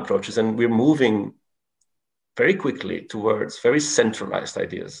top-down approaches. And we're moving very quickly towards very centralized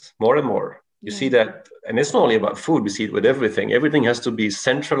ideas, more and more. You see that, and it's not only about food, we see it with everything. Everything has to be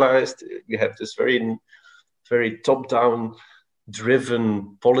centralized. You have this very, very top-down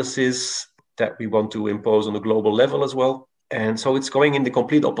driven policies that we want to impose on a global level as well. And so it's going in the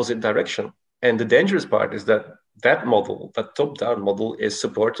complete opposite direction. And the dangerous part is that model, that top-down model, is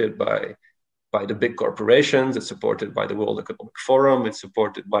supported by the big corporations, it's supported by the World Economic Forum, it's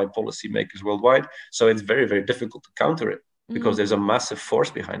supported by policymakers worldwide. So it's very, very difficult to counter it because there's a massive force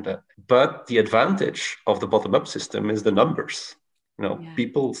behind that. But the advantage of the bottom-up system is the numbers.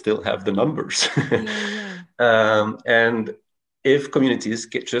 People still have the numbers. And if communities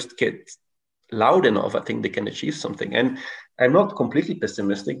get loud enough, I think they can achieve something. And I'm not completely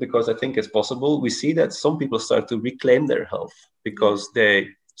pessimistic because I think it's possible. We see that some people start to reclaim their health because they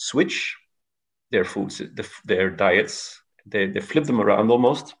switch their foods, their diets, they flip them around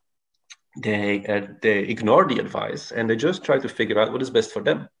almost. They ignore the advice and they just try to figure out what is best for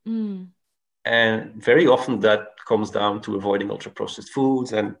them. And very often that comes down to avoiding ultra-processed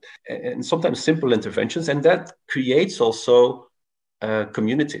foods and sometimes simple interventions. And that creates also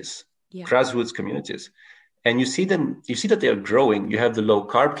communities, grassroots communities. And you see that they are growing. You have the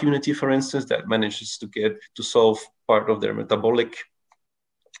low-carb community, for instance, that manages to solve part of their metabolic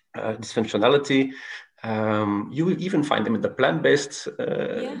dysfunctionality. You even find them in the plant-based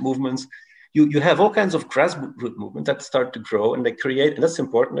movements. You have all kinds of grassroots movements that start to grow, and they create, and that's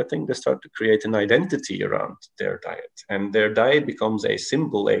important, I think, they start to create an identity around their diet. And their diet becomes a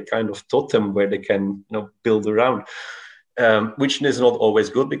symbol, a kind of totem where they can build around, which is not always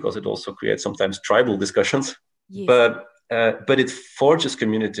good because it also creates sometimes tribal discussions. But it forges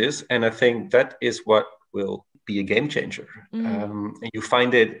communities, and I think that is what will be a game changer. And you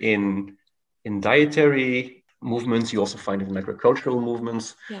find it in dietary movements. You also find it in agricultural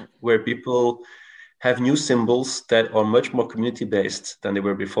movements where people have new symbols that are much more community-based than they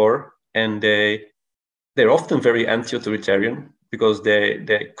were before. And they're often very anti-authoritarian because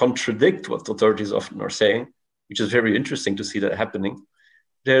they contradict what authorities often are saying, which is very interesting to see that happening.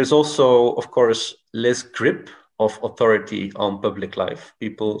 There's also, of course, less grip of authority on public life.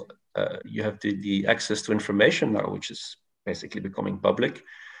 People, you have the access to information now, which is basically becoming public.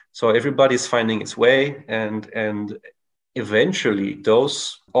 So everybody's finding its way, and eventually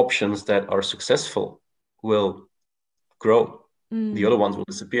those options that are successful will grow. The other ones will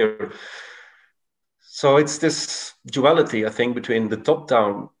disappear. So it's this duality, I think, between the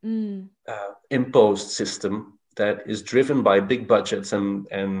top-down imposed system that is driven by big budgets and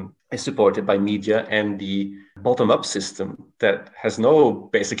is supported by media, and the bottom-up system that has no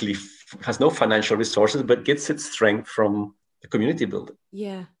financial resources, but gets its strength from the community building.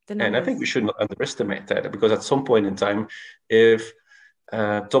 And I think we should not underestimate that, because at some point in time, if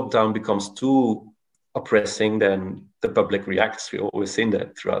top-down becomes too oppressing, then the public reacts. We've always seen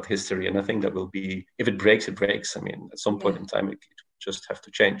that throughout history. And I think that will be, if it breaks, it breaks. I mean, at some point in time, it just have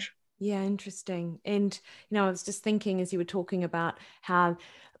to change. Yeah, interesting. And, I was just thinking as you were talking about how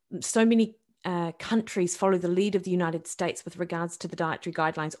so many countries follow the lead of the United States with regards to the dietary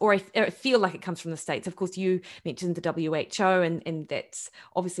guidelines, or I feel like it comes from the States. Of course, you mentioned the WHO, and that's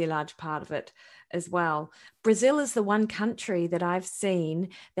obviously a large part of it as well. Brazil is the one country that I've seen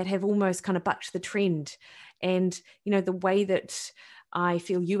that have almost kind of bucked the trend. And, the way that I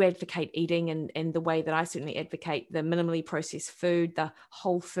feel you advocate eating and the way that I certainly advocate the minimally processed food, the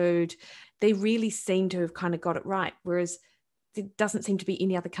whole food, they really seem to have kind of got it right. Whereas there doesn't seem to be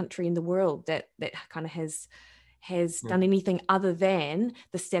any other country in the world that kind of has done anything other than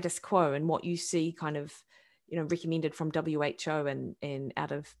the status quo and what you see kind of, recommended from WHO and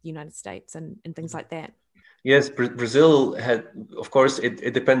out of the United States and things like that. Yes, Brazil had, of course,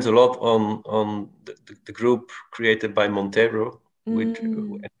 it depends a lot on the group created by Monteiro,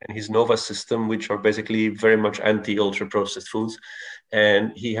 and his Nova system, which are basically very much anti-ultra processed foods.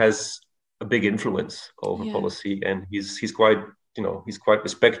 And he has a big influence over policy, and he's quite, he's quite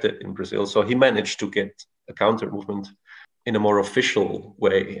respected in Brazil. So he managed to get a counter movement in a more official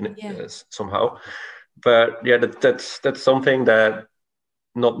way, somehow. But yeah, that's something that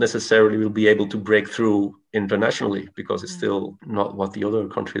not necessarily will be able to break through internationally, because it's still not what the other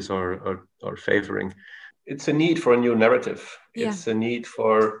countries are favoring. It's a need for a new narrative. It's a need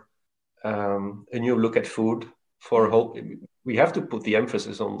for a new look at food. We have to put the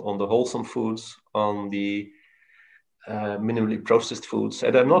emphasis on the wholesome foods, on the minimally processed foods.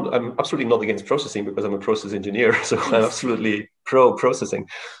 And I'm absolutely not against processing, because I'm a process engineer, so I'm absolutely pro processing.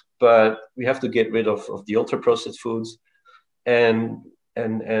 But we have to get rid of the ultra processed foods, and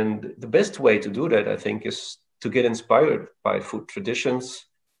the best way to do that, I think, is to get inspired by food traditions,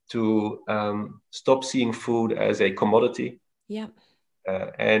 to stop seeing food as a commodity,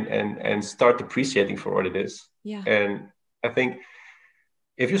 and start appreciating for what it is. And I think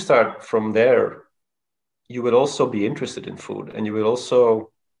if you start from there, you will also be interested in food, and you will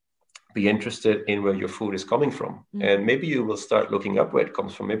also be interested in where your food is coming from. And maybe you will start looking up where it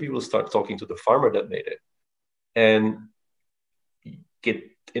comes from. Maybe you will start talking to the farmer that made it, and get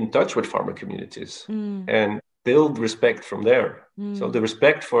in touch with farmer communities and build respect from there. So the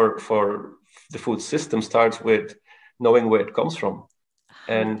respect for the food system starts with knowing where it comes from.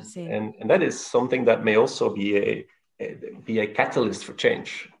 And that is something that may also be a catalyst for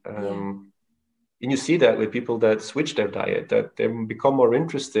change. And you see that with people that switch their diet, that they become more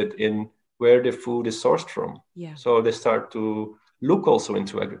interested in where their food is sourced from. So they start to look also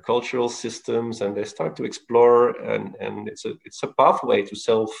into agricultural systems, and they start to explore, and it's a pathway to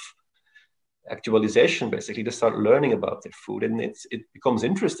self-actualization. Basically, they start learning about their food, and it becomes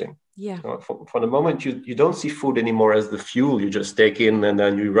interesting. For the moment, you don't see food anymore as the fuel you just take in and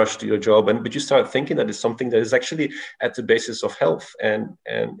then you rush to your job, but you start thinking that it's something that is actually at the basis of health. And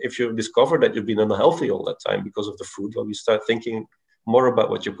if you discover that you've been unhealthy all that time because of the food, well, you start thinking more about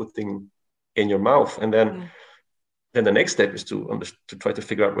what you're putting in your mouth, and then the next step is to try to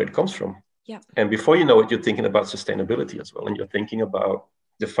figure out where it comes from. And before you know it, you're thinking about sustainability as well, and you're thinking about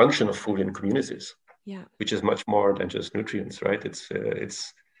the function of food in communities, which is much more than just nutrients, right? It's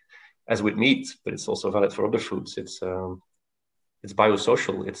as with meat, but it's also valid for other foods. It's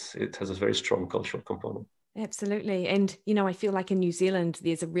biosocial. It has a very strong cultural component. Absolutely. And, I feel like in New Zealand,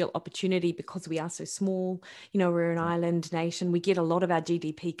 there's a real opportunity because we are so small. We're an island nation. We get a lot of our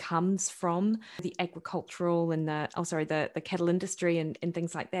GDP comes from the agricultural and the cattle industry and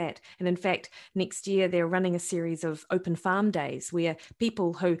things like that. And in fact, next year, they're running a series of open farm days where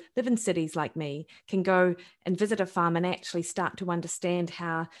people who live in cities like me can go and visit a farm and actually start to understand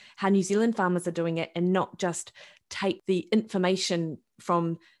how New Zealand farmers are doing it, and not just take the information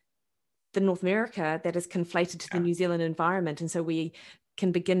from the North America that is conflated to the New Zealand environment. And so we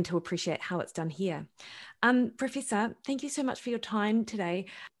can begin to appreciate how it's done here. Professor, thank you so much for your time today.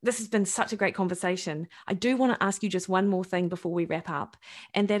 This has been such a great conversation. I do want to ask you just one more thing before we wrap up.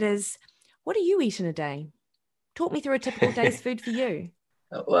 And that is, what do you eat in a day? Talk me through a typical day's food for you.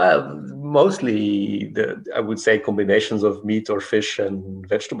 Well, mostly I would say combinations of meat or fish and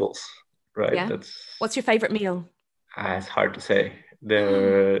vegetables, right? Yeah. What's your favorite meal? It's hard to say.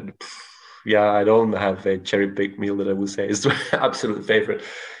 I don't have a cherry-picked meal that I would say is my absolute favorite.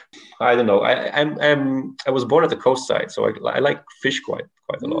 I don't know. I was born at the coast side, so I like fish quite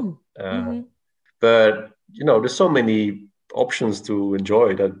a lot. But there's so many options to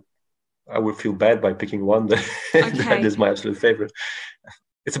enjoy that I would feel bad by picking one that is my absolute favorite.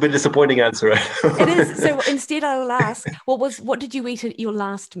 It's a bit disappointing answer. It is. So instead, I will ask, what did you eat at your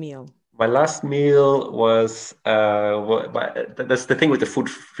last meal? My last meal was, that's the thing with the food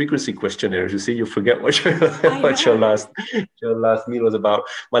frequency questionnaires. You see, you forget what your last meal was about.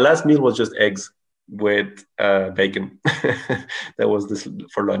 My last meal was just eggs with bacon. That was this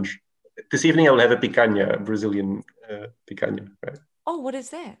for lunch. This evening I will have a picanha, Brazilian picanha. Right? Oh, what is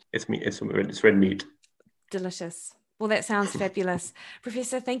that? It's meat. It's red meat. Delicious. Well, that sounds fabulous.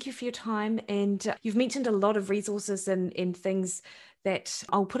 Professor, thank you for your time. And you've mentioned a lot of resources and things that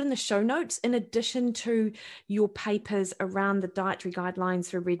I'll put in the show notes, in addition to your papers around the dietary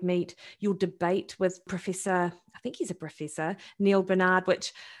guidelines for red meat, your debate with Professor, I think he's a professor, Neil Bernard,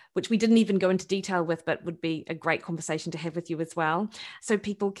 which we didn't even go into detail with, but would be a great conversation to have with you as well. So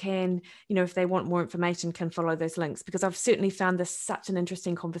people can, if they want more information, can follow those links, because I've certainly found this such an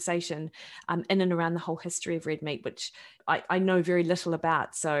interesting conversation in and around the whole history of red meat, which I know very little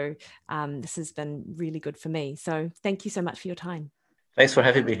about. So this has been really good for me. So thank you so much for your time. Thanks for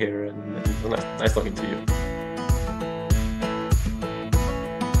having me here, and it was nice talking to you.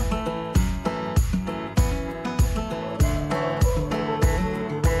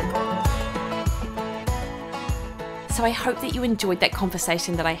 So I hope that you enjoyed that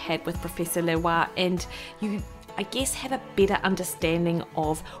conversation that I had with Professor Leroy, and you, I guess, have a better understanding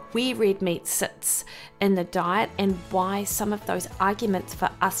of where red meat sits in the diet and why some of those arguments for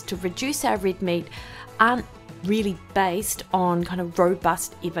us to reduce our red meat aren't really based on kind of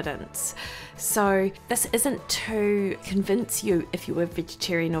robust evidence. So this isn't to convince you, if you were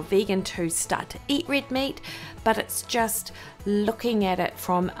vegetarian or vegan, to start to eat red meat, but it's just looking at it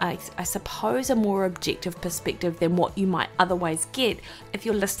from I suppose a more objective perspective than what you might otherwise get if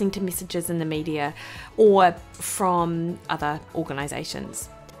you're listening to messages in the media or from other organisations.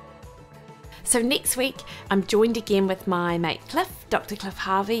 So next week, I'm joined again with my mate Cliff, Dr. Cliff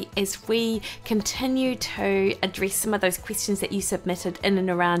Harvey, as we continue to address some of those questions that you submitted in and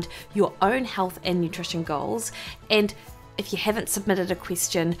around your own health and nutrition goals. And if you haven't submitted a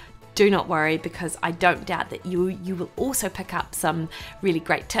question, do not worry, because I don't doubt that you will also pick up some really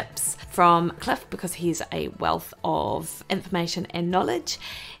great tips from Cliff, because he's a wealth of information and knowledge.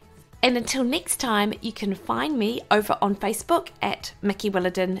 And until next time, you can find me over on Facebook at Mikki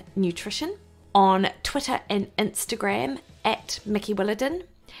Williden Nutrition, on Twitter and Instagram at Mikki Williden,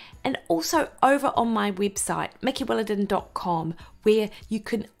 and also over on my website, mikkiwilliden.com, where you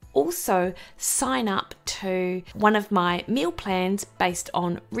can also sign up to one of my meal plans based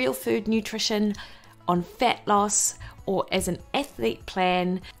on real food nutrition, on fat loss, or as an athlete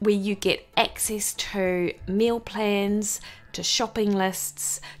plan, where you get access to meal plans, to shopping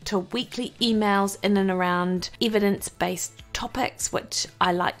lists, to weekly emails in and around evidence-based topics, which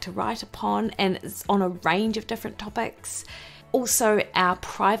I like to write upon, and it's on a range of different topics. Also, our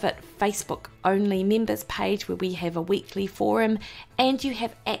private Facebook only members page, where we have a weekly forum, and you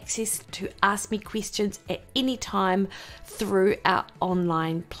have access to ask me questions at any time through our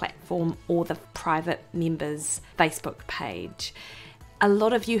online platform or the private members Facebook page. A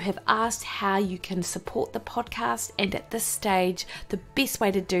lot of you have asked how you can support the podcast, and at this stage, the best way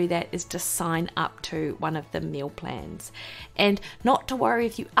to do that is to sign up to one of the meal plans. And not to worry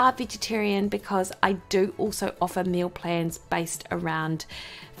if you are vegetarian, because I do also offer meal plans based around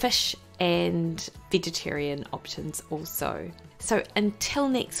fish and vegetarian options also. So until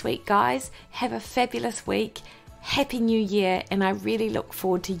next week, guys, have a fabulous week. Happy New Year, and I really look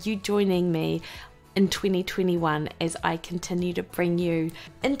forward to you joining me in 2021 as I continue to bring you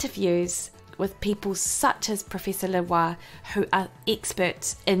interviews with people such as Professor Leroy, who are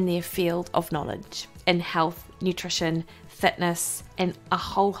experts in their field of knowledge in health, nutrition, fitness, and a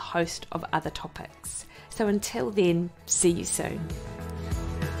whole host of other topics. So until then, see you soon.